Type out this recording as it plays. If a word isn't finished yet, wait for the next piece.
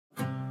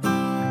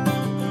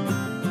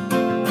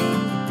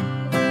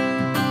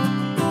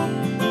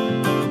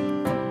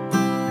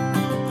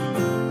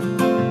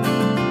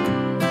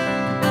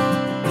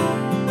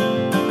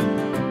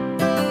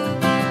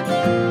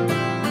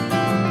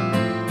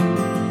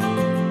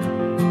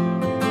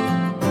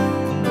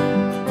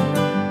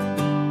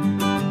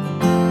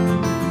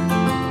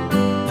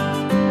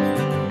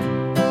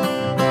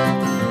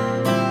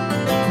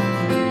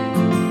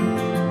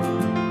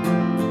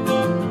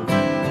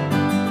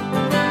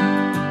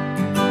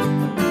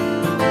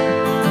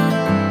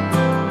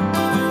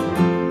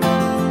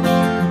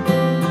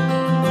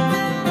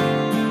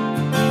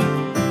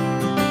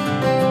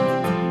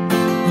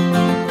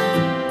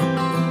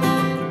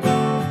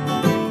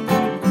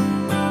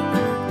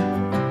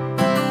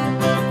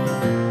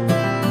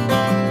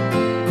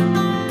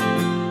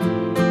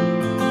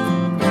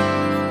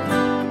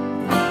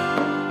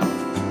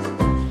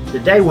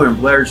Today we're in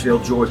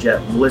Blairsville, Georgia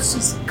at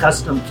Melissa's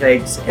Custom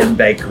Cakes and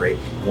Bakery.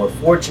 We're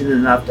fortunate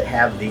enough to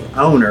have the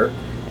owner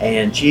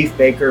and chief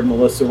baker,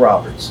 Melissa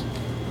Roberts.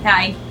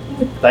 Hi.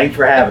 Thanks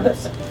for having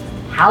us.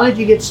 How did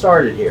you get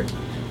started here?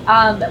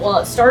 Well,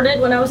 it started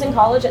when I was in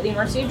college at the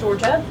University of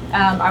Georgia.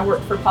 I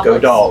worked for Publix. Go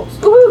Dogs.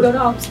 Woohoo, go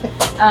Dogs.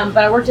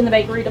 But I worked in the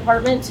bakery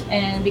department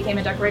and became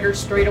a decorator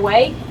straight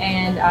away.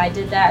 And I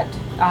did that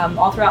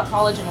all throughout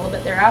college and a little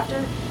bit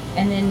thereafter.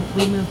 And then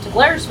we moved to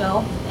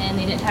Blairsville, and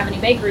they didn't have any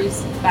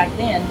bakeries back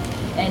then.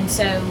 And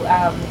so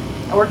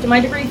I worked in my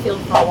degree field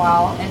for a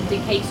while and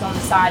did cakes on the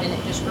side, and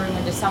it just grew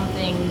into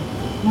something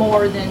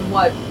more than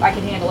what I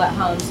could handle at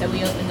home. So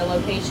we opened a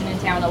location in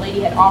town. A lady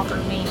had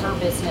offered me her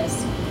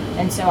business,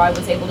 and so I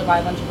was able to buy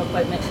a bunch of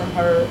equipment from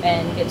her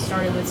and get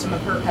started with some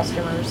of her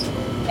customers.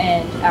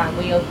 And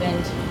we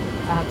opened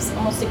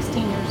almost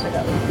 16 years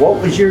ago.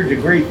 What was your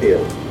degree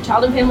field?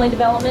 Child and Family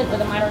Development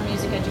with a minor in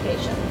music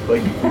education.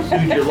 But you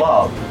pursued your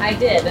love. I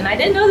did, and I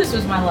didn't know this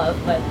was my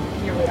love, but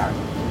here we are.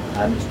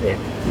 I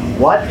understand.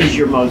 What is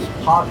your most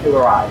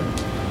popular item?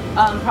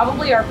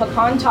 Probably our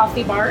pecan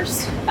toffee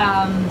bars.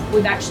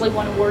 We've actually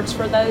won awards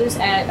for those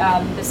at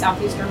the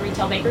Southeastern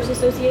Retail Bakers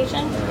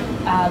Association.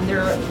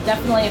 They're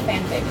definitely a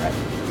fan favorite.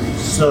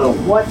 So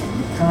what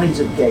kinds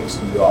of cakes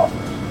do you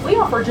offer? We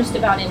offer just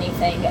about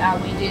anything.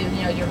 We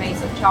do, your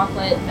basic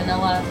chocolate,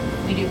 vanilla.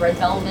 We do red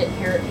velvet,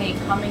 carrot cake,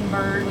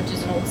 hummingbird, which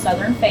is an old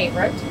Southern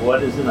favorite.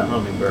 What is in a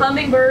hummingbird?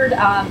 Hummingbird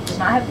does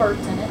not have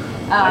birds in it.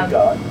 My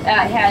God.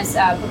 It has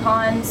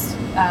pecans,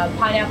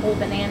 pineapple,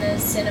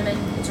 bananas, cinnamon.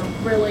 It's a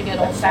really good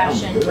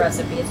old-fashioned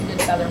recipe. It's a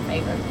good Southern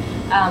favorite.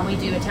 We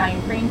do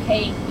Italian cream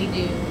cake. We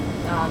do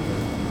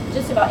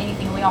just about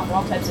anything. We offer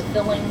all types of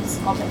fillings,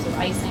 all types of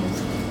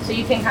icings. So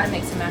you can kind of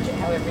mix and match it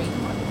however you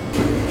want.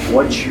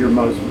 What's your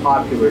most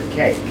popular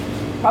cake?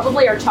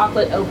 Probably our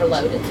chocolate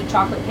overload. It's a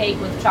chocolate cake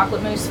with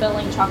chocolate mousse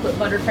filling, chocolate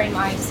buttercream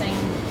icing,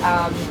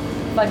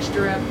 fudge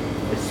drip.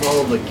 I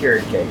saw the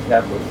carrot cake.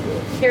 That looks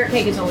good. Carrot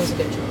cake is always a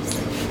good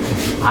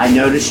choice. I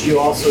noticed you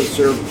also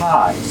serve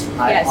pies.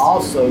 Yes. I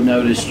also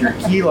noticed your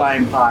key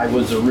lime pie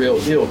was a real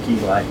deal key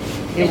lime.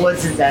 It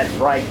wasn't that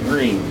bright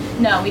green.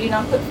 No, we do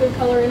not put food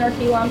color in our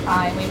key lime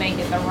pie. We make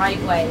it the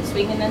right way.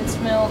 Sweetened condensed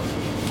milk,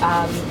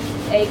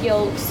 egg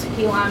yolks,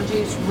 key lime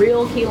juice,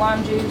 real key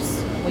lime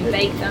juice. We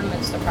bake them.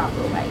 It's the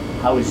proper way.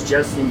 I was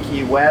just in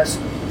Key West.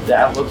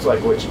 That looks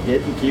like what you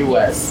did in Key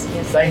West.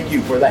 Yes, Thank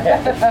you for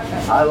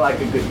that. I like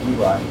a good key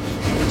lime.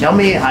 Tell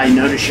me, I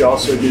noticed you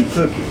also do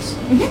cookies.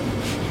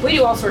 Mm-hmm. We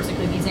do all sorts of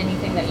cookies,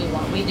 anything that you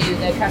want. We do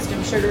the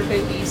custom sugar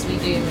cookies. We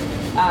do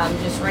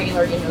just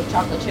regular,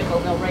 chocolate chip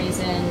oatmeal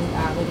raisin.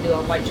 We can do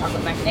a white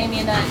chocolate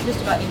macadamia nut.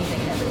 Just about anything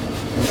and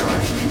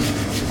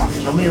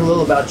everything. Tell me a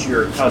little about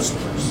your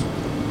customers.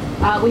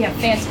 We have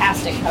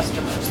fantastic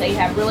customers. They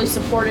have really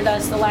supported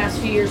us the last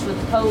few years with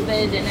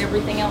COVID and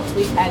everything else.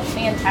 We've had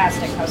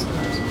fantastic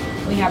customers.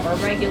 We have our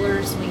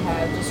regulars. We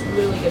have just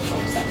really good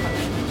folks that come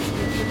in.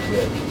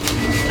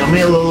 Tell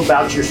me a little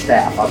about your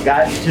staff. I've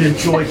gotten to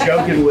enjoy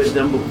joking with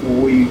them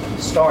before we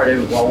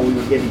started while we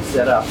were getting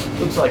set up.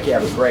 Looks like you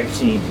have a great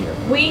team here.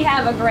 We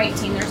have a great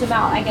team. There's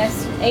about,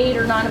 8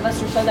 or 9 of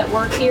us or so that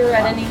work here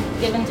at any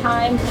given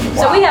time. Wow.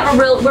 So we have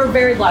we're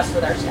very blessed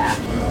with our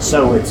staff.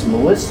 So it's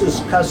Melissa's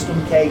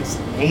Custom Cakes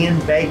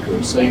and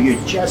Bakery. So Yes.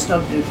 you just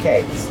don't do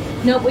cakes.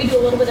 Nope, we do a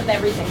little bit of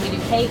everything. We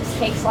do cakes,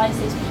 cake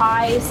slices,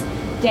 pies,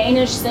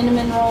 Danish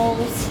cinnamon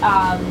rolls,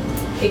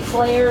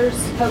 eclairs,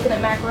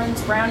 coconut macaroons,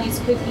 brownies,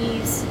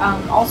 cookies,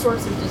 all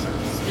sorts of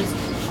desserts,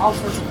 just all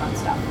sorts of fun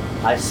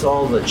stuff. I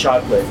saw the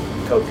chocolate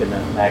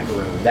coconut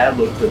macaroon. That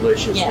looked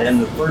delicious. Yes.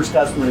 And the first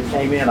customer that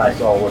came in, I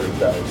saw what it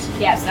does.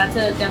 Yes, that's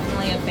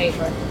definitely a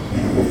favorite.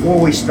 Before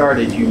we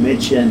started, you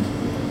mentioned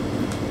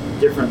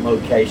different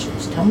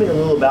locations. Tell me a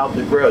little about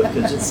the growth,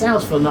 because it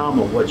sounds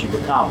phenomenal what you've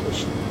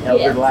accomplished over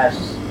Yes. the last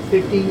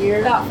 15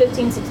 years. About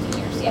 15, 16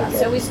 years, yeah. Okay.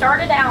 So we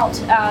started out,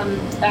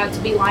 to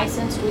be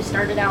licensed, we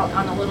started out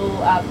on a little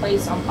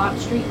place on Pop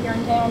Street here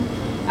in town.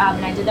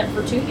 And I did that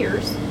for 2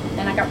 years.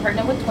 Then I got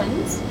pregnant with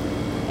twins.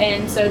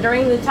 And so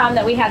during the time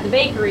that we had the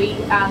bakery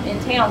in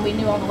town, we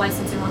knew all the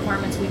licensing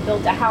requirements. We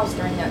built a house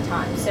during that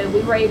time. So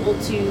we were able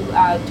to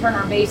turn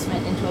our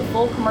basement into a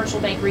full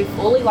commercial bakery,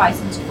 fully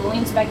licensed, fully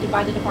inspected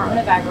by the Department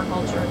of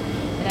Agriculture.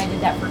 And I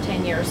did that for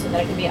 10 years so that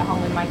I could be at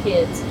home with my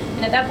kids.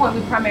 And at that point,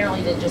 we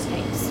primarily did just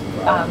cakes.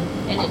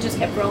 And it just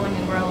kept growing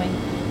and growing.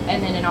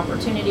 And then an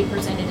opportunity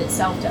presented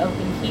itself to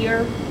open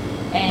here.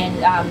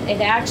 And it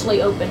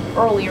actually opened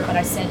earlier, but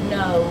I said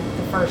no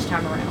the first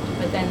time around.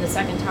 But then the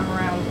second time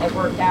around, it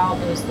worked out.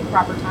 It was the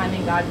proper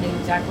timing. God knew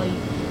exactly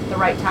the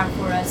right time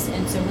for us.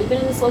 And so we've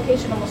been in this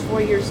location almost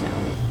 4 years now.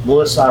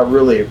 Melissa, I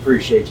really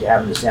appreciate you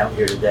having us out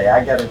here today.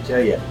 I got to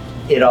tell you,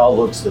 it all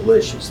looks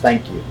delicious.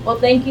 Thank you. Well,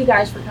 thank you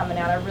guys for coming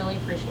out. I really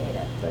appreciate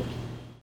it. Thank you.